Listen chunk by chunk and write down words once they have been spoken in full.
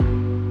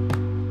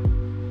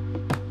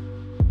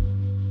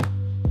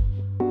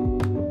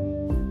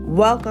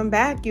Welcome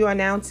back. You are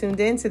now tuned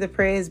in to the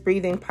Prayers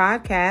Breathing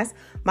podcast.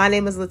 My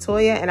name is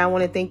Latoya, and I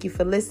want to thank you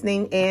for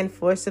listening and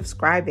for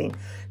subscribing.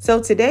 So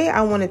today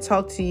I want to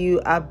talk to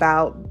you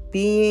about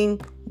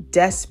being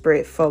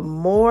desperate for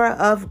more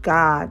of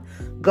God,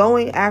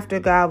 going after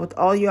God with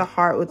all your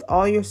heart, with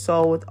all your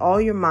soul, with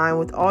all your mind,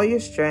 with all your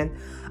strength.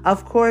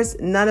 Of course,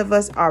 none of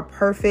us are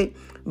perfect,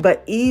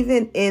 but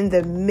even in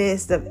the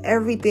midst of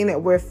everything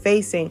that we're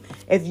facing,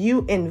 if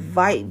you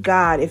invite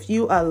God, if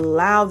you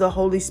allow the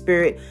Holy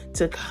Spirit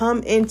to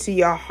come into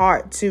your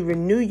heart, to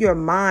renew your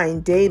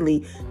mind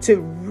daily,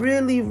 to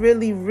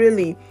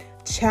really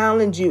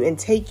challenge you and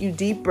take you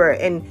deeper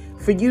and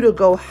for you to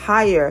go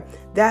higher.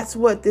 That's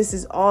what this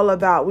is all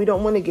about. We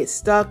don't want to get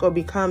stuck or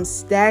become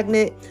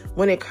stagnant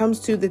when it comes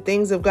to the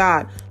things of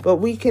God, but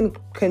we can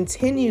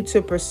continue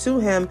to pursue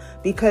Him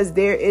because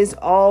there is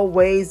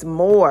always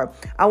more.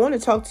 I want to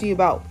talk to you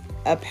about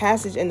a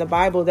passage in the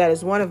Bible that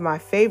is one of my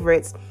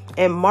favorites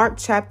in Mark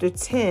chapter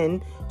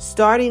 10,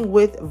 starting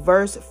with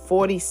verse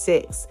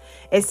 46.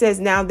 It says,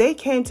 "Now they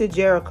came to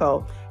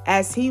Jericho.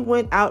 As he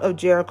went out of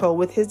Jericho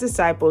with his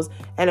disciples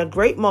and a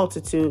great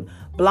multitude,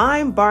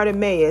 blind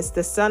Bartimaeus,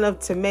 the son of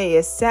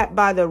Timaeus, sat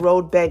by the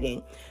road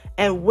begging.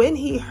 And when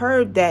he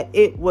heard that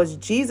it was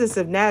Jesus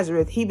of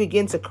Nazareth, he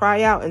began to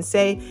cry out and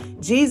say,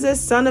 'Jesus,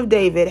 son of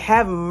David,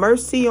 have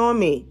mercy on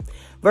me.'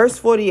 Verse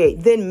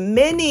 48, then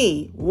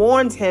many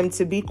warned him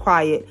to be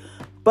quiet,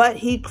 but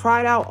he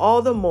cried out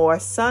all the more,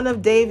 'Son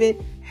of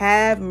David,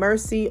 have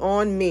mercy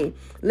on me.'"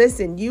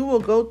 Listen, you will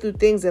go through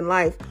things in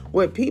life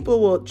where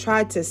people will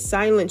try to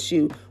silence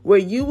you, where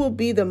you will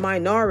be the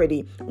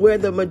minority, where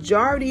the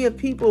majority of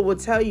people will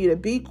tell you to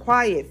be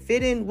quiet,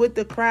 fit in with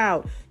the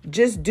crowd,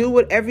 just do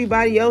what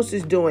everybody else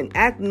is doing,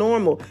 act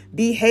normal,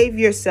 behave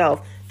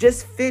yourself,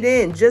 just fit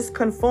in, just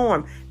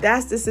conform.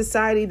 That's the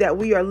society that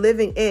we are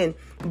living in.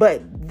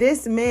 But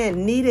this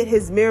man needed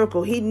his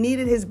miracle. He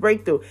needed his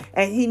breakthrough.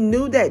 And he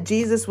knew that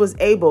Jesus was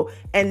able.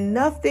 And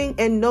nothing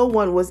and no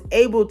one was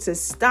able to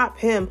stop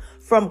him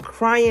from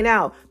crying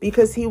out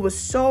because he was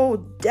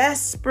so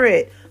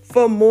desperate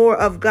for more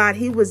of God.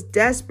 He was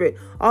desperate.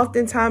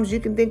 Oftentimes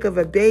you can think of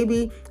a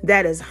baby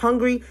that is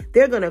hungry.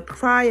 They're going to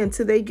cry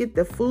until they get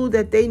the food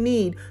that they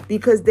need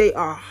because they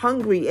are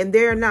hungry, and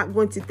they're not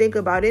going to think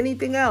about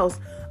anything else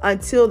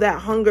until that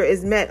hunger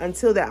is met,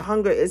 until that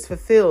hunger is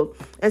fulfilled.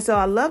 And so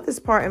I love this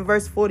part in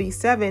verse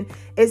 47.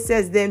 It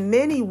says, "Then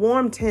many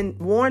warned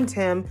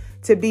him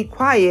to be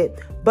quiet,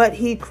 but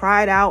he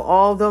cried out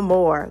all the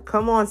more."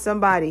 Come on,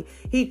 somebody.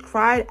 He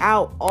cried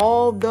out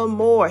all the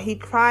more. He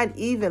cried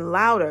even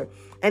louder.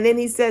 And then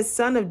he says,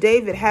 "Son of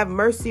David, have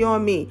mercy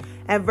on me."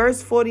 And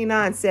verse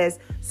 49 says,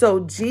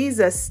 "So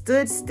Jesus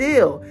stood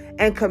still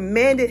and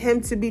commanded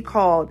him to be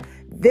called.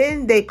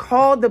 Then they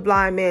called the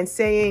blind man,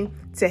 saying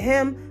to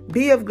him,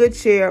 'Be of good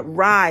cheer,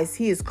 rise,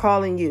 he is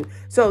calling you.'"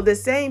 So the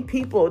same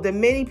people, the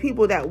many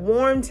people that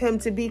warned him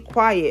to be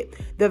quiet,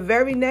 the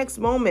very next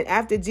moment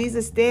after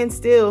Jesus stands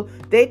still,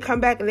 they come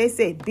back and they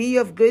say, "Be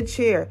of good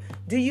cheer."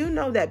 Do you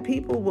know that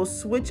people will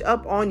switch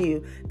up on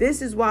you?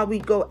 This is why we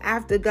go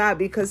after God,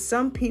 because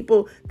some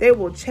people, they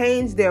will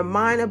change their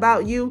mind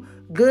about you,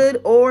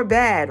 good or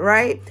bad,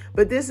 right?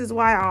 But this is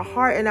why our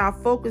heart and our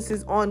focus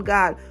is on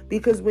God,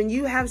 because when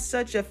you have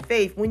such a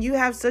faith, when you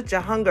have such a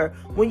hunger,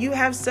 when you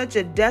have such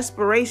a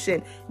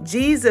desperation,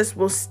 Jesus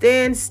will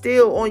stand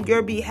still on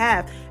your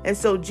behalf. And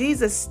so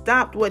Jesus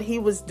stopped what he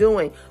was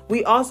doing.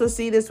 We also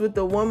see this with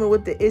the woman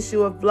with the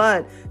issue of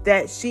blood,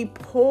 that she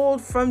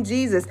pulled from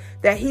Jesus,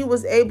 that he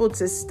was able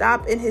to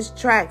stop in his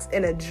tracks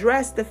and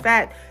address the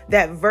fact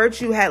that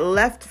virtue had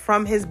left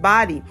from his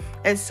body.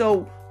 And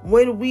so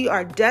when we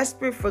are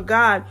desperate for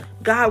God,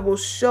 God will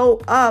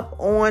show up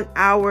on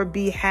our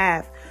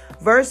behalf.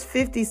 Verse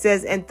 50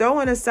 says, "And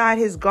throwing aside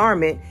his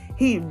garment,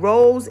 he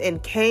rose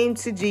and came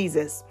to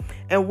Jesus."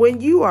 And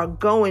when you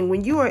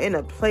are in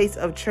a place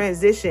of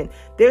transition,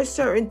 there's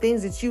certain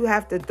things that you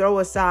have to throw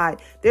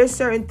aside. There's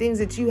certain things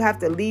that you have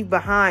to leave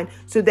behind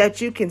so that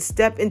you can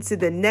step into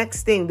the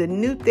next thing, the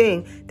new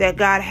thing that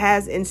God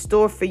has in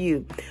store for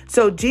you.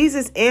 So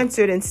Jesus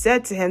answered and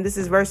said to him, this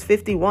is verse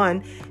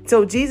 51.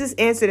 So Jesus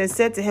answered and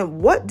said to him,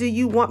 "What do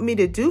you want me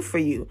to do for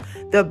you?"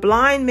 The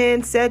blind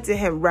man said to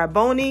him,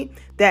 "Rabboni,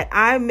 that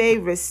I may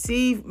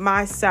receive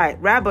my sight."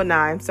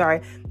 Rabboni,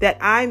 that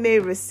I may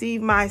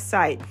receive my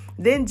sight.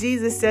 Then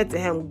Jesus said to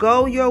him,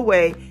 "Go your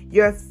way,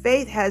 your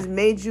faith has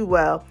made you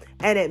well."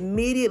 And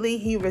immediately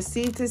he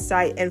received his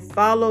sight and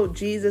followed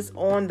Jesus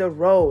on the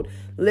road.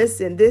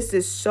 Listen, this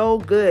is so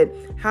good.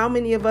 How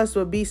many of us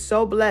would be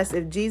so blessed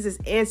if Jesus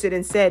answered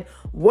and said,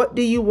 "What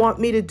do you want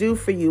me to do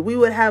for you?" We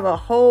would have a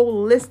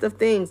whole list of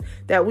things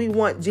that we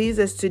want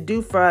Jesus to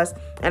do for us.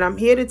 And I'm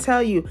here to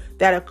tell you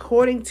that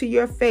according to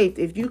your faith,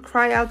 if you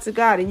cry out to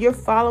God and you're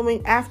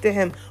following after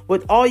him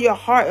with all your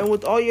heart and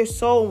with all your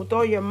soul and with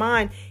all your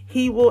mind,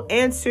 he will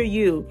answer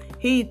you.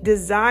 He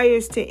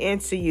desires to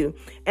answer you.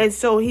 And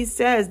so he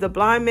says, the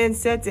blind man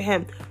said to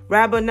him,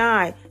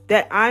 "Rabboni,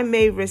 that I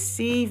may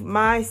receive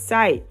my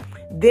sight."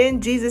 Then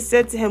Jesus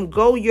said to him,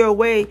 "Go your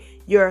way,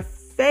 your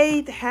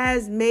faith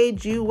has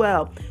made you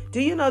well.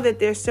 Do you know that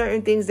there's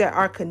certain things that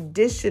are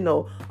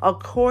conditional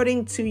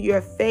according to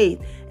your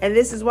faith? And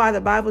this is why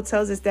the Bible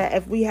tells us that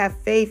if we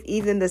have faith,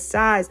 even the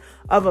size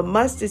of a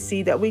mustard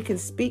seed, that we can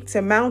speak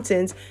to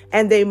mountains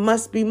and they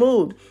must be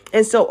moved.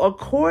 And so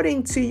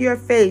according to your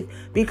faith,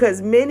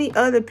 because many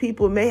other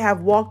people may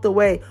have walked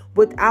away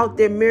without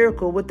their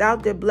miracle,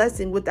 without their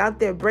blessing, without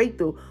their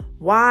breakthrough.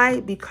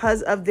 Why?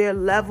 Because of their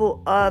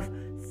level of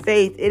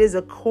faith. It is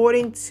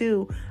according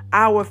to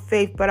our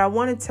faith. But I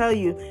want to tell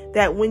you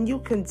that when you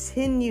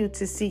continue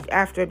to seek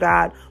after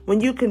God,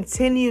 when you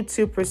continue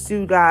to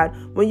pursue God,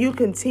 when you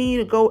continue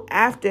to go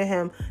after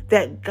him,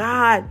 that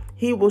God,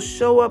 he will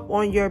show up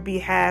on your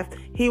behalf.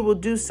 He will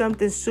do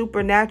something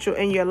supernatural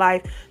in your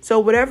life. So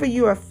whatever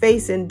you are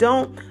facing,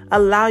 don't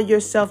allow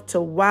yourself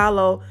to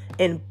wallow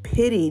in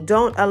pity.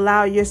 Don't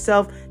allow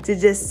yourself to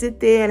just sit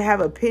there and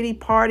have a pity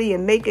party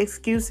and make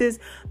excuses.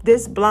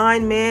 This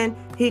blind man,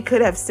 he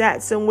could have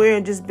sat somewhere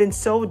and just been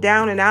so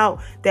down and out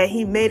that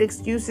he made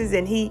excuses,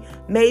 and he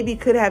maybe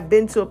could have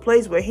been to a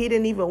place where he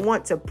didn't even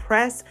want to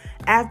press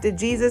after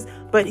Jesus,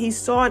 but he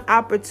saw an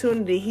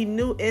opportunity. He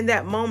knew in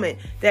that moment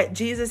that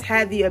Jesus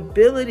had the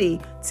ability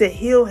to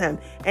heal him,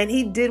 and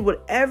he did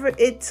whatever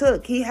it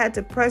took. He had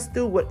to press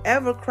through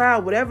whatever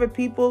crowd, whatever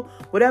people,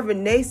 whatever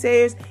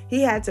naysayers.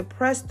 He had to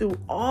press through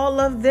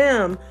all of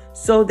them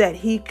so that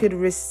he could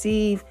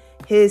receive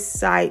his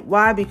sight.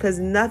 Why? Because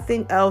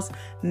nothing else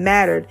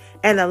mattered.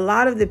 And a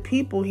lot of the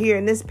people here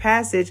in this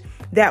passage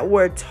that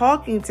were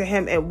talking to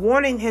him and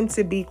warning him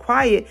to be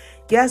quiet,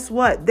 guess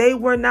what? They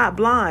were not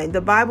blind.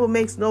 The Bible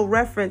makes no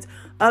reference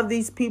of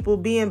these people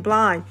being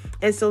blind.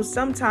 And so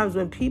sometimes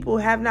when people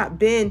have not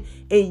been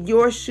in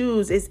your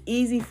shoes, it's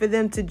easy for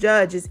them to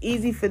judge. It's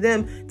easy for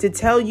them to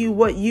tell you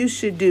what you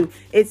should do.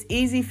 It's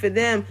easy for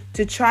them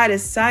to try to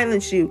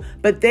silence you,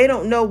 but they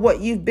don't know what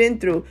you've been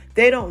through.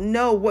 They don't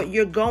know what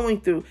you're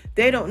going through.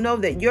 They don't know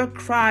that your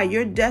cry,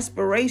 your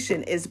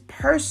desperation is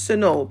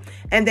personal,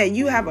 and that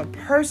you have a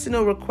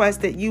personal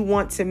request that you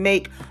want to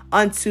make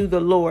unto the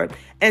Lord.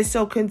 And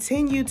so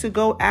continue to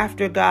go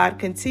after God.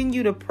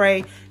 Continue to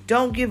pray.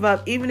 Don't give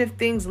up. Even if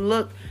things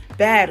look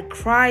bad,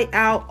 cry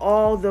out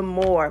all the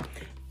more.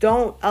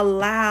 Don't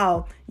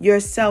allow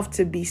yourself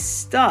to be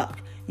stuck.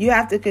 You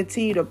have to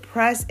continue to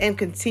press and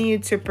continue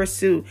to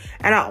pursue.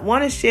 And I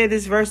want to share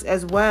this verse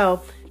as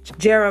well.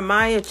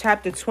 Jeremiah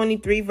chapter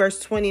 23, verse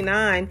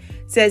 29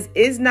 says,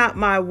 "Is not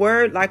my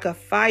word like a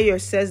fire,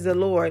 says the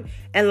Lord,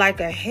 and like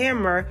a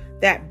hammer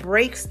that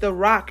breaks the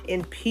rock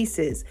in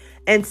pieces?"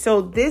 And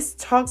so this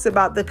talks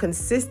about the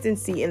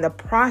consistency and the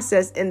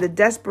process and the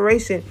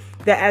desperation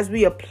that as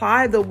we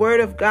apply the word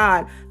of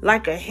God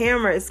like a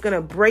hammer, it's going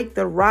to break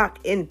the rock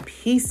in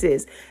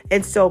pieces.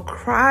 And so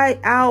cry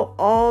out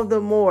all the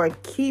more.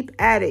 Keep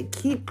at it.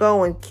 Keep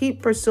going.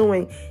 Keep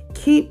pursuing.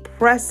 Keep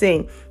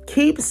pressing.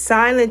 Keep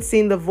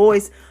silencing the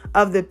voice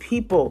of the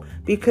people,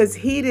 because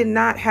he did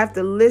not have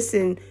to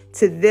listen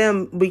to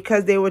them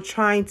because they were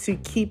trying to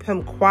keep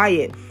him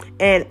quiet.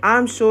 And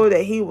I'm sure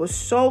that he was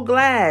so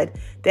glad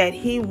that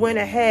he went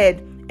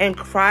ahead and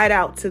cried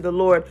out to the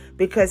Lord,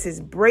 because his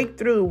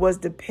breakthrough was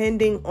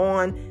depending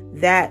on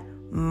that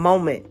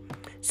moment.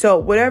 So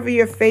whatever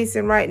you're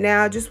facing right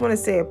now, I just want to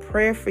say a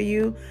prayer for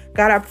you.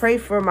 God, I pray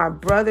for my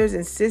brothers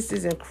and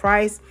sisters in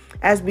Christ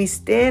as we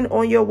stand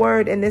on your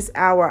word in this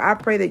hour. I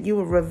pray that you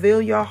will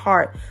reveal your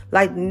heart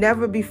like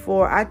never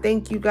before. I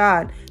thank you,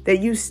 God, that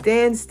you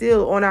stand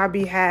still on our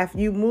behalf.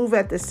 You move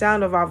at the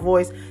sound of our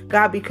voice,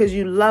 God, because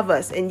you love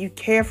us and you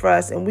care for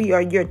us and we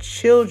are your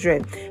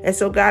children. And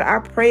so, God, I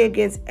pray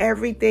against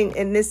everything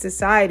in this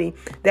society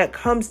that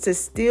comes to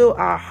steal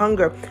our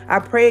hunger. I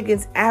pray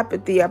against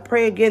apathy. I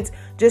pray against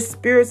just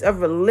spirits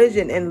of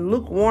religion and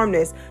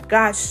lukewarmness.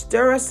 God,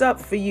 stir us up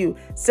for you.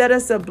 Set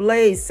us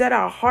ablaze. Set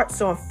our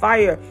hearts on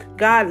fire.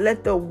 God,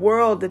 let the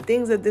world, the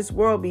things of this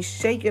world be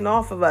shaken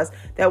off of us,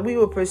 that we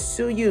will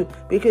pursue you,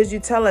 because you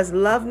tell us,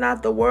 love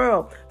not the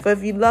world. For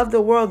if you love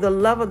the world, the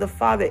love of the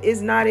Father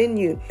is not in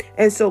you.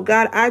 And so,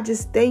 God, I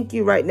just thank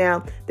you right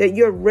now that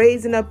you're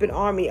raising up an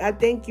army. I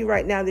thank you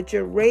right now that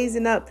you're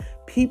raising up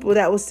people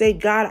that will say,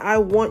 God, I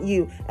want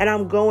you, and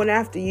I'm going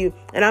after you,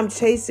 and I'm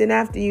chasing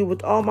after you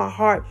with all my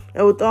heart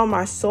and with all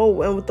my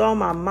soul and with all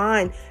my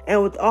mind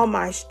and with all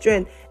my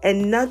strength,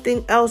 and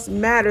nothing else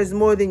matters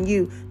more than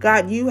you.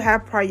 God, you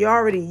have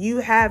priority. You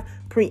have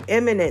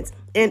preeminence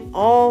in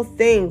all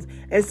things.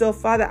 And so,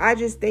 Father, I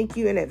just thank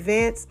you in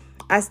advance.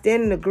 I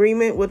stand in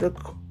agreement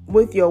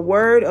with your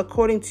word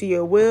according to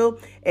your will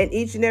in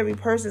each and every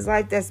person's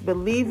life that's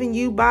believing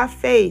you by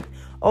faith,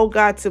 oh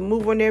God, to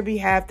move on their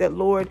behalf, that,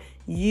 Lord,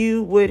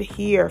 you would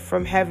hear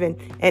from heaven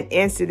and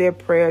answer their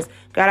prayers.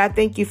 God, I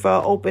thank you for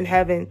an open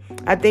heaven.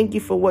 I thank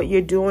you for what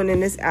you're doing in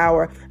this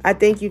hour. I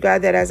thank you,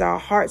 God, that as our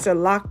hearts are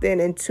locked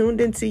in and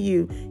tuned into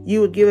you,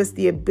 you would give us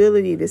the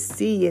ability to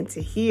see and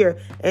to hear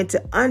and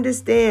to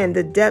understand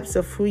the depths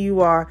of who you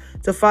are.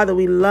 So, Father,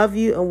 we love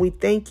you and we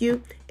thank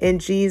you. In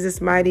Jesus'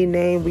 mighty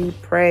name we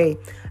pray.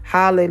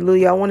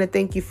 Hallelujah. I want to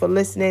thank you for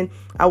listening.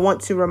 I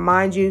want to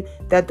remind you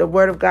that the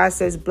word of God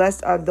says,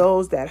 blessed are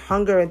those that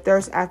hunger and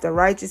thirst after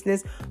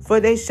righteousness, for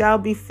they shall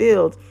be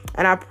filled.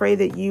 And I pray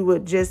that you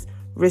would just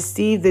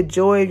receive the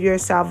joy of your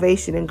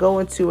salvation and go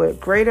into a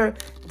greater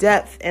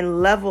depth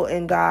and level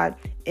in God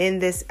in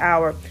this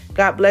hour.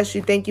 God bless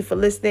you. Thank you for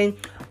listening.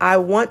 I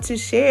want to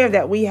share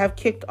that we have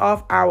kicked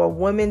off our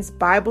women's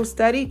Bible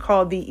study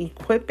called The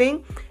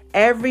Equipping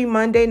every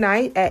Monday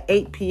night at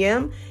 8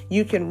 p.m.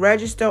 You can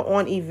register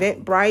on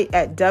Eventbrite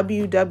at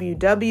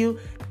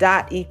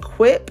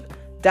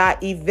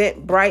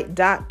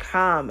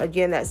www.equip.eventbrite.com.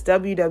 Again, that's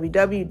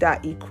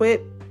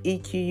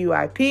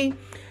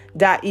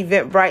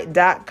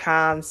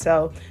www.equip.eventbrite.com.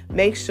 So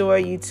make sure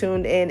you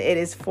tune in. It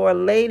is for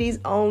ladies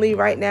only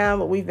right now,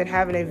 but we've been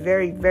having a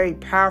very, very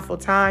powerful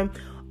time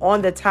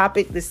on the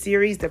topic, the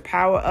series, The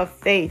Power of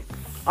Faith.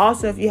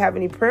 Also, if you have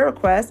any prayer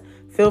requests,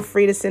 feel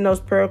free to send those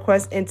prayer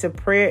requests into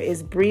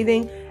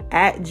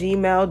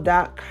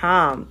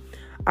prayerisbreathing@gmail.com.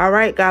 All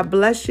right. God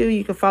bless you.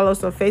 You can follow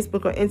us on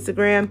Facebook or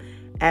Instagram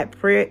at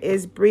Prayer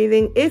is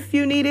Breathing. If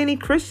you need any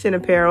Christian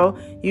apparel,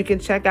 you can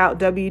check out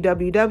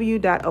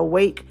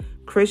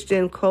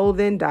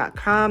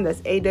www.awakechristianclothing.com.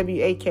 That's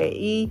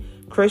AWAKE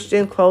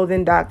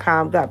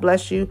Christianclothing.com. God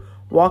bless you.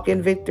 Walk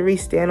in victory,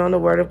 stand on the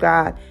word of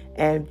God,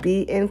 and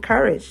be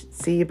encouraged.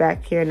 See you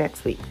back here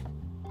next week.